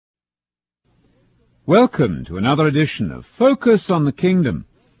Welcome to another edition of Focus on the Kingdom.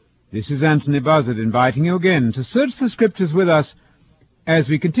 This is Anthony Buzzard inviting you again to search the Scriptures with us as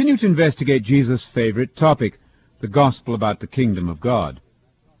we continue to investigate Jesus' favorite topic, the Gospel about the Kingdom of God.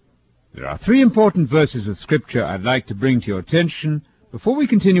 There are three important verses of Scripture I'd like to bring to your attention before we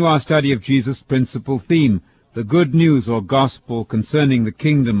continue our study of Jesus' principal theme, the good news or gospel concerning the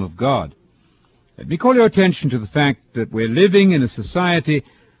Kingdom of God. Let me call your attention to the fact that we're living in a society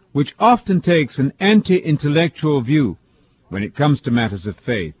which often takes an anti-intellectual view when it comes to matters of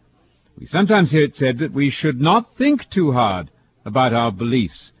faith. We sometimes hear it said that we should not think too hard about our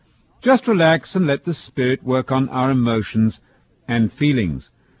beliefs. Just relax and let the Spirit work on our emotions and feelings.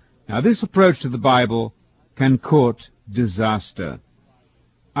 Now, this approach to the Bible can court disaster.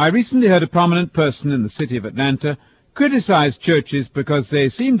 I recently heard a prominent person in the city of Atlanta criticize churches because they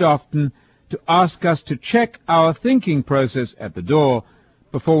seemed often to ask us to check our thinking process at the door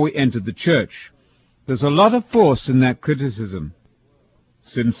before we entered the church. There's a lot of force in that criticism.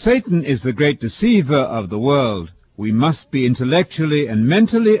 Since Satan is the great deceiver of the world, we must be intellectually and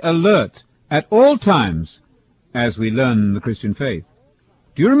mentally alert at all times as we learn the Christian faith.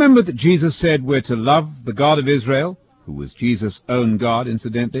 Do you remember that Jesus said we're to love the God of Israel, who was Jesus' own God,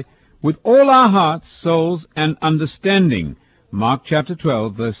 incidentally, with all our hearts, souls, and understanding? Mark chapter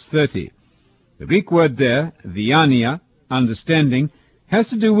 12, verse 30. The Greek word there, diania, understanding, has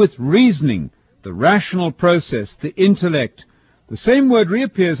to do with reasoning, the rational process, the intellect. The same word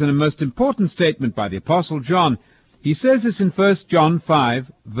reappears in a most important statement by the Apostle John. He says this in 1 John 5,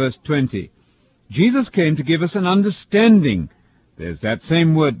 verse 20. Jesus came to give us an understanding. There's that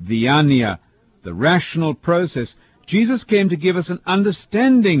same word, diania, the rational process. Jesus came to give us an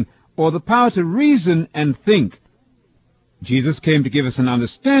understanding, or the power to reason and think. Jesus came to give us an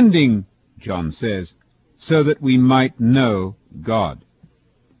understanding, John says, so that we might know God.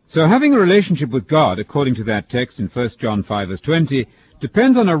 So having a relationship with God, according to that text in 1 John 5, verse 20,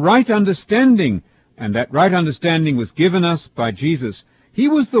 depends on a right understanding, and that right understanding was given us by Jesus. He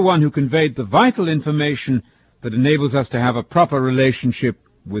was the one who conveyed the vital information that enables us to have a proper relationship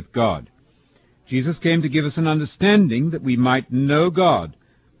with God. Jesus came to give us an understanding that we might know God.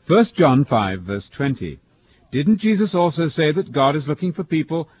 1 John 5, verse 20. Didn't Jesus also say that God is looking for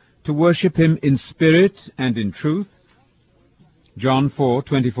people to worship Him in spirit and in truth? John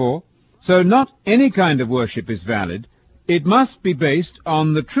 4:24. So not any kind of worship is valid. It must be based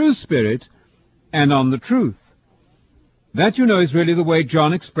on the true Spirit and on the truth. That, you know, is really the way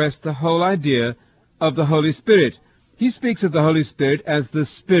John expressed the whole idea of the Holy Spirit. He speaks of the Holy Spirit as the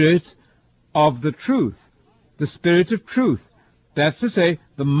Spirit of the truth, the Spirit of truth. That's to say,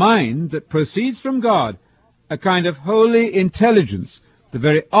 the mind that proceeds from God, a kind of holy intelligence, the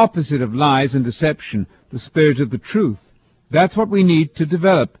very opposite of lies and deception, the Spirit of the truth. That's what we need to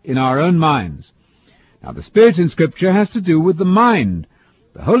develop in our own minds. Now, the Spirit in Scripture has to do with the mind.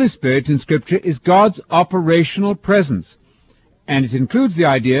 The Holy Spirit in Scripture is God's operational presence, and it includes the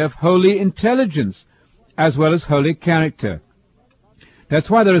idea of holy intelligence as well as holy character. That's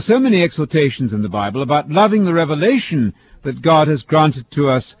why there are so many exhortations in the Bible about loving the revelation that God has granted to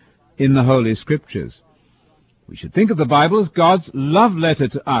us in the Holy Scriptures. We should think of the Bible as God's love letter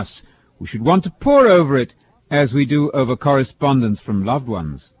to us. We should want to pore over it as we do over correspondence from loved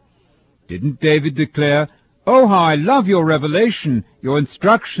ones. Didn't David declare, "Oh, how I love your revelation, your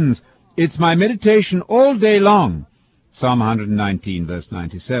instructions. It's my meditation all day long." Psalm 119, verse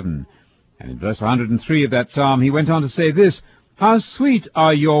 97. And in verse 103 of that psalm, he went on to say this, "How sweet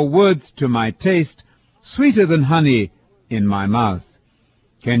are your words to my taste, sweeter than honey in my mouth."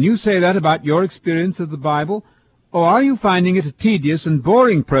 Can you say that about your experience of the Bible? Or are you finding it a tedious and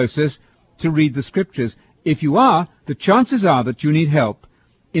boring process to read the Scriptures? If you are, the chances are that you need help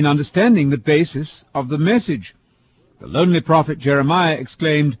in understanding the basis of the message. The lonely prophet Jeremiah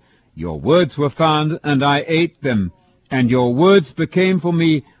exclaimed, "Your words were found, and I ate them, and your words became for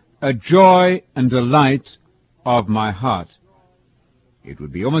me a joy and delight of my heart." It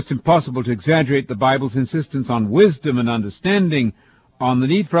would be almost impossible to exaggerate the Bible's insistence on wisdom and understanding, on the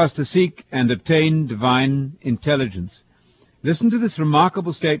need for us to seek and obtain divine intelligence. Listen to this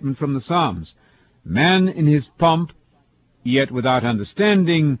remarkable statement from the Psalms. "Man in his pomp, yet without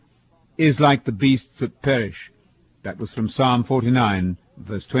understanding, is like the beasts that perish." That was from Psalm 49,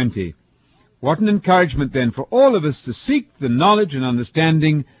 verse 20. What an encouragement, then, for all of us to seek the knowledge and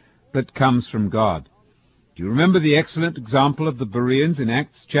understanding that comes from God. Do you remember the excellent example of the Bereans in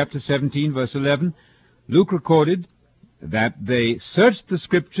Acts chapter 17, verse 11? Luke recorded that they searched the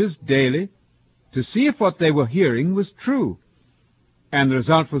Scriptures daily to see if what they were hearing was true, and the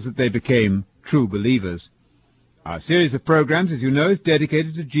result was that they became true believers. Our series of programs, as you know, is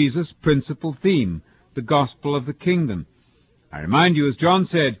dedicated to Jesus' principal theme, the gospel of the kingdom. I remind you, as John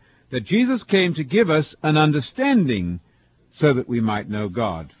said, that Jesus came to give us an understanding so that we might know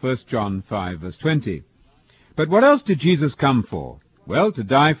God. 1 John 5, verse 20. But what else did Jesus come for? Well, to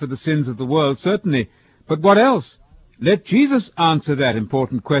die for the sins of the world, certainly. But what else? Let Jesus answer that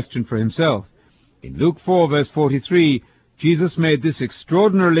important question for himself. In Luke 4, verse 43, Jesus made this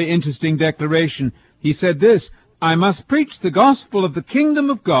extraordinarily interesting declaration. He said this, "I must preach the gospel of the kingdom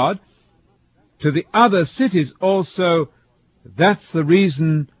of God to the other cities also. That's the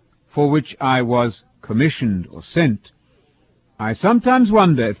reason for which I was commissioned or sent." I sometimes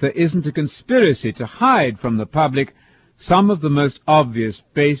wonder if there isn't a conspiracy to hide from the public some of the most obvious,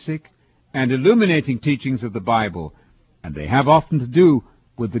 basic, and illuminating teachings of the Bible, and they have often to do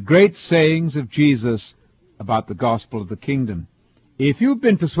with the great sayings of Jesus about the gospel of the kingdom. If you've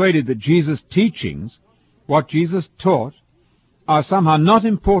been persuaded that Jesus' teachings, what Jesus taught, are somehow not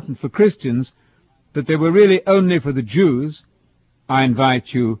important for Christians, that they were really only for the Jews, I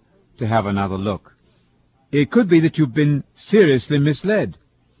invite you to have another look. It could be that you've been seriously misled.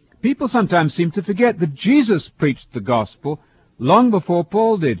 People sometimes seem to forget that Jesus preached the gospel long before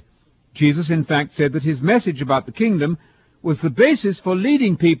Paul did. Jesus, in fact, said that his message about the kingdom was the basis for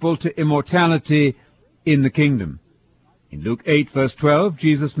leading people to immortality in the kingdom. In Luke 8, verse 12,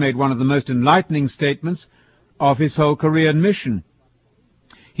 Jesus made one of the most enlightening statements of his whole career and mission.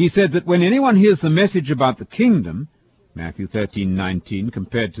 He said that when anyone hears the message about the kingdom, Matthew 13:19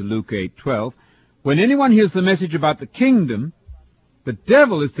 compared to Luke 8:12, when anyone hears the message about the kingdom, the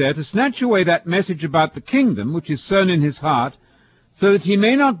devil is there to snatch away that message about the kingdom, which is sown in his heart, so that he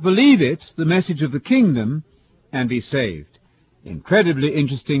may not believe it, the message of the kingdom, and be saved. Incredibly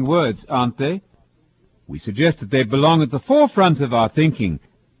interesting words, aren't they? We suggest that they belong at the forefront of our thinking.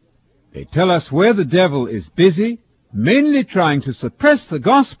 They tell us where the devil is busy, mainly trying to suppress the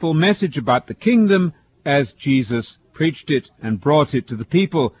gospel message about the kingdom as Jesus preached it and brought it to the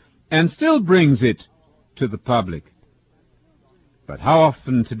people, and still brings it to the public. But how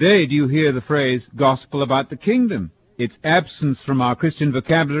often today do you hear the phrase, gospel about the kingdom? Its absence from our Christian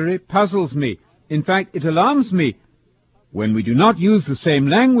vocabulary puzzles me. In fact, it alarms me. When we do not use the same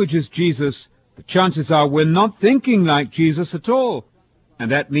language as Jesus, the chances are we're not thinking like Jesus at all,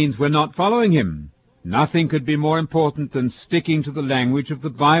 and that means we're not following him. Nothing could be more important than sticking to the language of the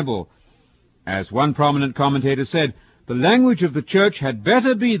Bible. As one prominent commentator said, the language of the church had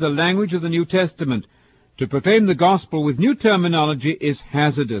better be the language of the New Testament. To proclaim the gospel with new terminology is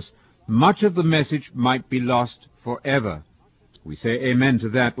hazardous. Much of the message might be lost forever. We say amen to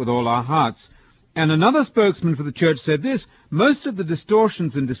that with all our hearts. And another spokesman for the church said this, most of the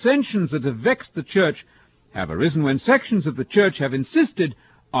distortions and dissensions that have vexed the church have arisen when sections of the church have insisted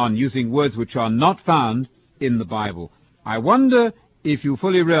on using words which are not found in the Bible. I wonder if you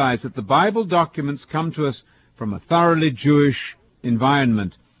fully realize that the Bible documents come to us from a thoroughly Jewish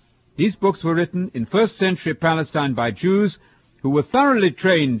environment. These books were written in first century Palestine by Jews who were thoroughly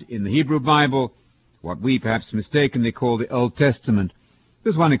trained in the Hebrew Bible, what we perhaps mistakenly call the Old Testament.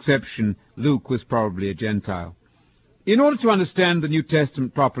 There's one exception. Luke was probably a Gentile. In order to understand the New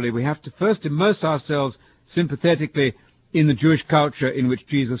Testament properly, we have to first immerse ourselves sympathetically in the Jewish culture in which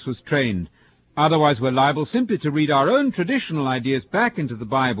Jesus was trained. Otherwise, we're liable simply to read our own traditional ideas back into the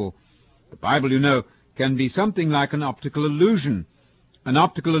Bible. The Bible, you know, can be something like an optical illusion. An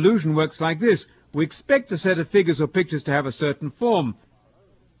optical illusion works like this. We expect a set of figures or pictures to have a certain form,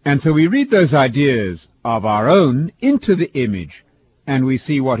 and so we read those ideas of our own into the image, and we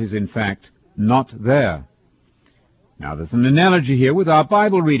see what is in fact not there. Now, there's an analogy here with our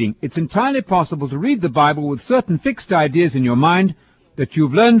Bible reading. It's entirely possible to read the Bible with certain fixed ideas in your mind that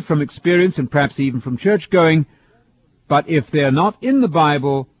you've learned from experience and perhaps even from church-going, but if they're not in the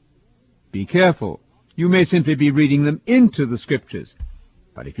Bible, be careful. You may simply be reading them into the Scriptures.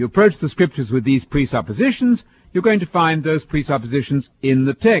 But if you approach the Scriptures with these presuppositions, you're going to find those presuppositions in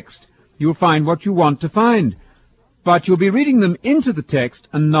the text. You'll find what you want to find. But you'll be reading them into the text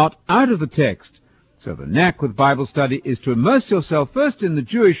and not out of the text. So the knack with Bible study is to immerse yourself first in the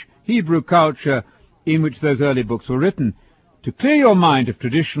Jewish Hebrew culture in which those early books were written, to clear your mind of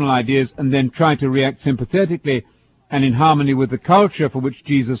traditional ideas and then try to react sympathetically and in harmony with the culture for which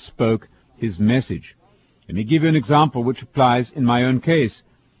Jesus spoke his message. Let me give you an example which applies in my own case.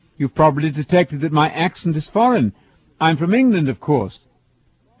 You've probably detected that my accent is foreign. I'm from England, of course.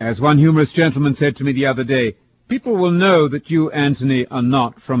 As one humorous gentleman said to me the other day, people will know that you, Anthony, are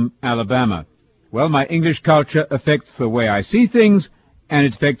not from Alabama. Well, my English culture affects the way I see things, and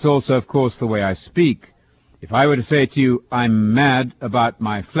it affects also, of course, the way I speak. If I were to say to you, I'm mad about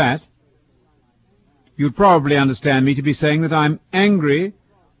my flat, you'd probably understand me to be saying that I'm angry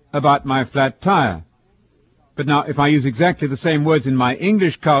about my flat tire. But now, if I use exactly the same words in my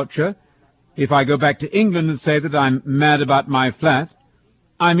English culture, if I go back to England and say that I'm mad about my flat,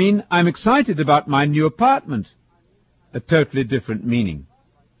 I mean I'm excited about my new apartment. A totally different meaning.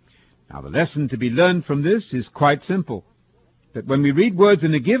 Now, the lesson to be learned from this is quite simple. That when we read words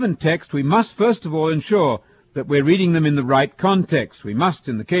in a given text, we must first of all ensure that we're reading them in the right context. We must,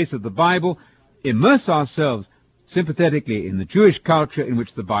 in the case of the Bible, immerse ourselves sympathetically in the Jewish culture in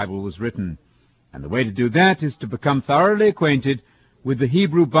which the Bible was written. And the way to do that is to become thoroughly acquainted with the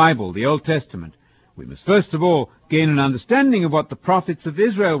Hebrew Bible, the Old Testament. We must first of all gain an understanding of what the prophets of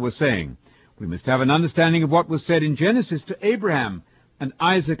Israel were saying. We must have an understanding of what was said in Genesis to Abraham and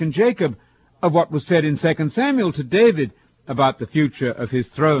Isaac and Jacob, of what was said in 2 Samuel to David about the future of his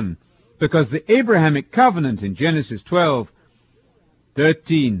throne. Because the Abrahamic covenant in Genesis 12,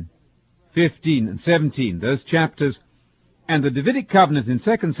 13, 15, and 17, those chapters, and the Davidic covenant in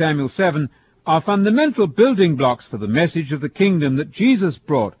 2 Samuel 7 are fundamental building blocks for the message of the kingdom that Jesus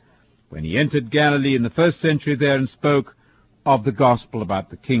brought when he entered Galilee in the first century there and spoke of the gospel about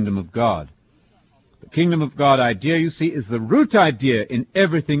the kingdom of God. The kingdom of God idea, you see, is the root idea in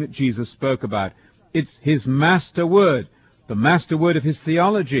everything that Jesus spoke about. It's his master word, the master word of his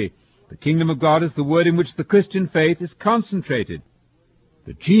theology. The kingdom of God is the word in which the Christian faith is concentrated.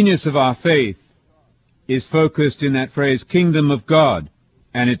 The genius of our faith is focused in that phrase, kingdom of God,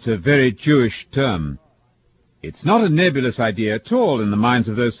 and it's a very Jewish term. It's not a nebulous idea at all in the minds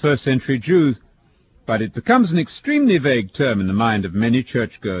of those first-century Jews, but it becomes an extremely vague term in the mind of many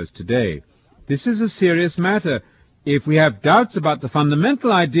churchgoers today. This is a serious matter. If we have doubts about the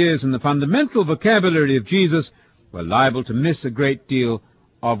fundamental ideas and the fundamental vocabulary of Jesus, we're liable to miss a great deal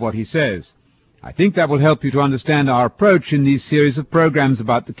of what he says. I think that will help you to understand our approach in these series of programs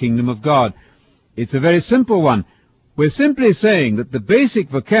about the kingdom of God. It's a very simple one. We're simply saying that the basic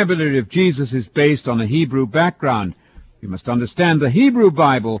vocabulary of Jesus is based on a Hebrew background. We must understand the Hebrew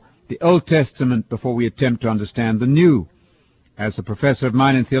Bible, the Old Testament, before we attempt to understand the New. As a professor of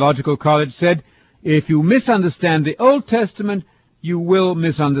mine in theological college said, if you misunderstand the Old Testament, you will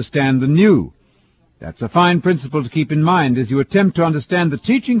misunderstand the New. That's a fine principle to keep in mind as you attempt to understand the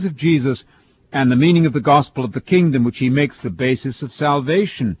teachings of Jesus and the meaning of the gospel of the kingdom, which he makes the basis of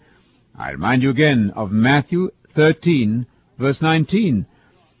salvation. I remind you again of Matthew 13, verse 19.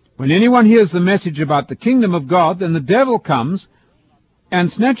 When anyone hears the message about the kingdom of God, then the devil comes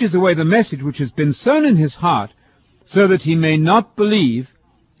and snatches away the message which has been sown in his heart, so that he may not believe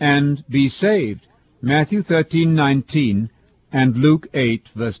and be saved. Matthew 13:19 and Luke 8,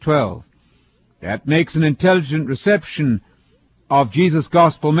 verse 12. That makes an intelligent reception of Jesus'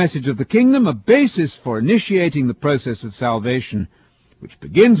 gospel message of the kingdom a basis for initiating the process of salvation, which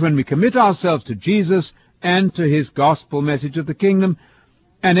begins when we commit ourselves to Jesus and to his gospel message of the kingdom,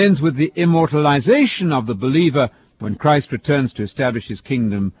 and ends with the immortalization of the believer when Christ returns to establish his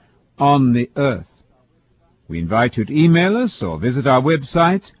kingdom on the earth. We invite you to email us or visit our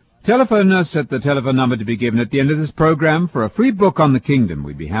website. Telephone us at the telephone number to be given at the end of this program for a free book on the kingdom.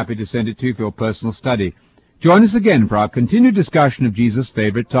 We'd be happy to send it to you for your personal study. Join us again for our continued discussion of Jesus'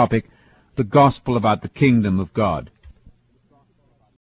 favorite topic, the gospel about the kingdom of God.